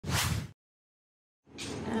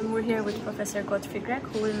we're here with Professor Godfrey Gregg,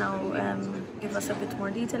 who will now give us a bit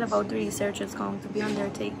more detail about the research that's going to be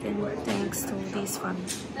undertaken thanks to these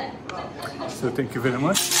funds. So thank you very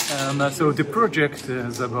much. So the project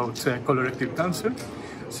is about colorectal cancer.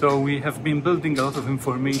 So we have been building a lot of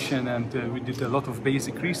information, and we did a lot of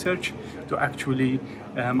basic research to actually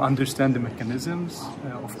understand the mechanisms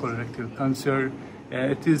of colorectal cancer.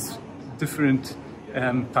 It is different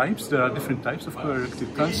types. There are different types of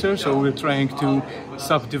colorectal cancer, so we're trying to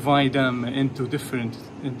subdivide them into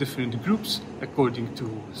different groups according to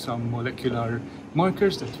some molecular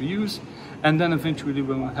markers that we use, and then eventually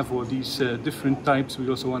when we have all these different types, we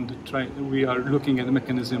also want to try. We are looking at the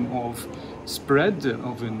mechanism of spread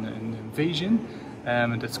of an invasion,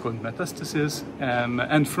 that's called metastasis,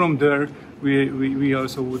 and from there we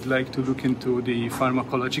also would like to look into the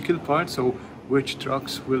pharmacological part. So which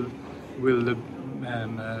drugs will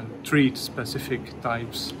treat specific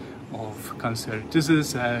types of cancer. This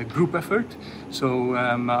is a group effort. So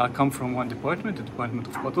I come from one department, the Department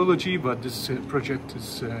of Pathology, but this project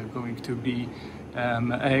is going to be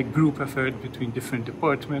a group effort between different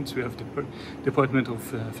departments. We have the Department of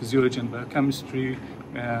Physiology and Biochemistry,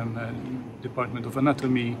 Department of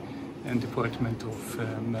Anatomy, and Department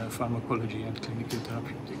of Pharmacology and Clinical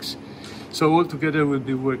Therapeutics. So all together we'll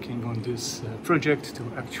be working on this project to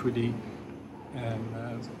actually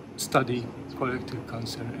study colorectal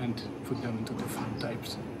cancer and put them into different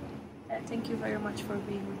types. Thank you very much for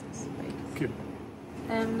being with us. Thank you.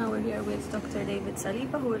 Now we're here with Dr. David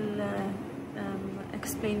Saliba, who will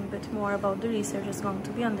explain a bit more about the research that's going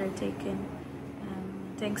to be undertaken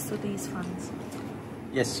thanks to these funds.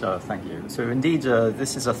 Yes, thank you. So indeed,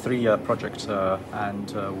 this is a 3-year project,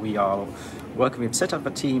 and we are working. We've set up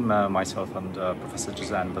a team, myself and Professor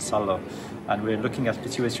Jazan Basallo, and we're looking at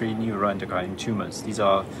pituitary neuroendocrine tumors. These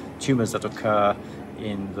are tumors that occur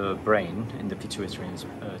in the brain, in the pituitary,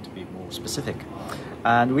 to be more specific.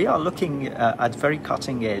 And we are looking at very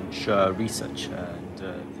cutting-edge research. And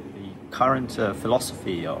the current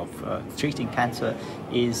philosophy of treating cancer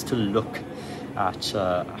is to look at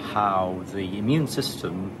how the immune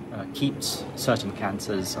system keeps certain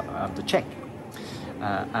cancers under check.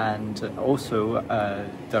 And also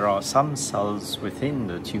there are some cells within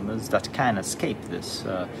the tumors that can escape this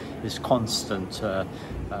constant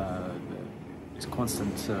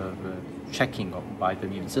checking by the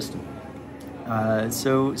immune system.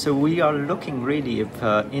 So we are looking really if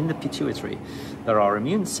in the pituitary there are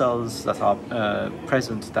immune cells that are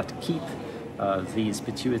present that keep these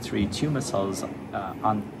pituitary tumor cells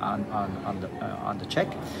under check,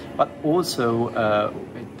 but also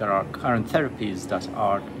there are current therapies that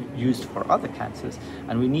are used for other cancers,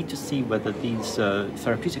 and we need to see whether these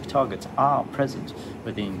therapeutic targets are present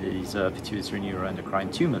within these pituitary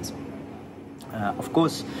neuroendocrine tumors. Of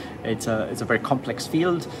course, it's a very complex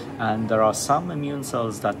field, and there are some immune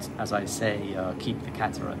cells that, as I say, keep the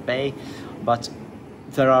cancer at bay, but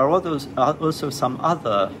there are also some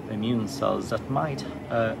other immune cells that might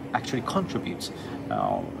actually contribute.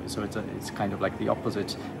 So it's kind of like the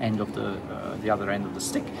opposite end of the other end of the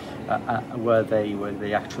stick, where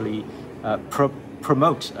they actually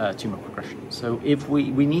promote tumor progression. So if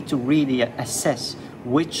we need to really assess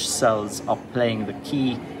which cells are playing the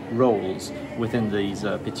key roles within these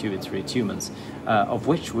pituitary tumors, of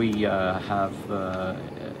which we have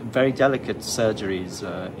very delicate surgeries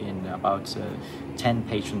in about 10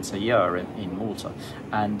 patients a year in Malta,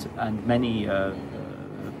 and many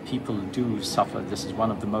people do suffer. This is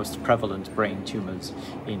one of the most prevalent brain tumors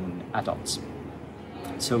in adults.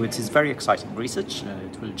 So it is very exciting research.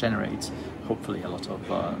 It will generate hopefully a lot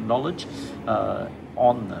of knowledge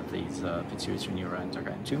on these pituitary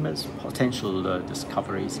neuroendocrine tumors, potential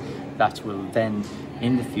discoveries that will then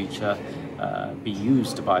in the future be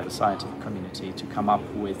used by the scientific community to come up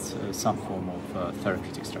with some form of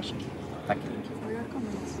therapeutic strategy. Thank you. Thank you for your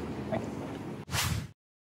comment.